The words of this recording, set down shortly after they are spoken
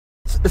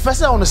The first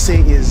thing I want to say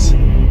is,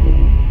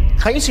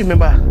 can you still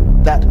remember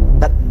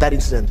that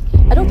incident?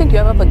 I don't think you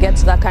ever forget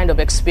that kind of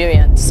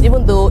experience,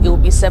 even though it will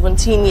be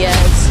 17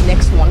 years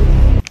next month.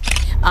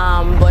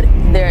 But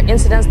there are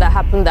incidents that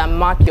happen that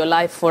mark your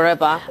life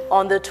forever.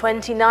 On the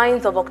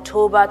 29th of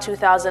October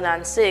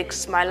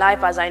 2006, my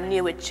life as I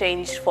knew it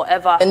changed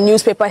forever. The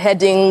newspaper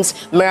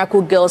headings,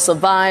 Miracle Girl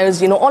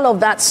survives, you know, all of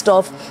that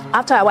stuff.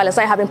 After a while, I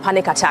started having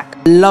panic attack.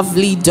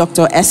 Lovely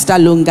Dr. Esther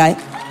Longe,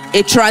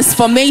 a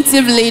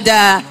transformative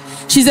leader.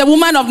 She's a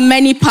woman of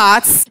many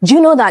parts. Do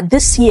you know that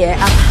this year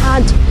I've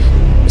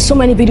had so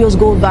many videos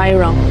go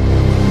viral,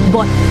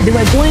 but they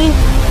were going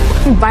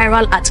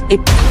viral at a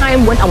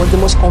time when I was the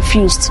most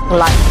confused in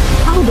life.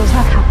 How does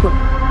that happen?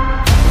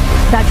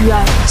 That you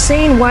are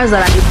saying words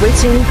that are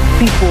liberating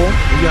people,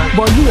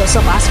 but you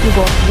yourself asking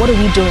God, what are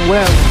we doing? Where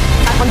are we?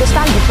 I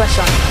understand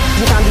depression.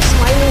 You can be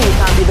smiling, you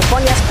can be the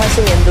funniest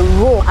person in the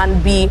room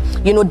and be,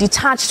 you know,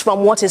 detached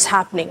from what is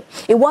happening.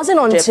 It wasn't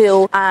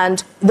until,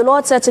 and the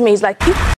Lord said to me, he's like,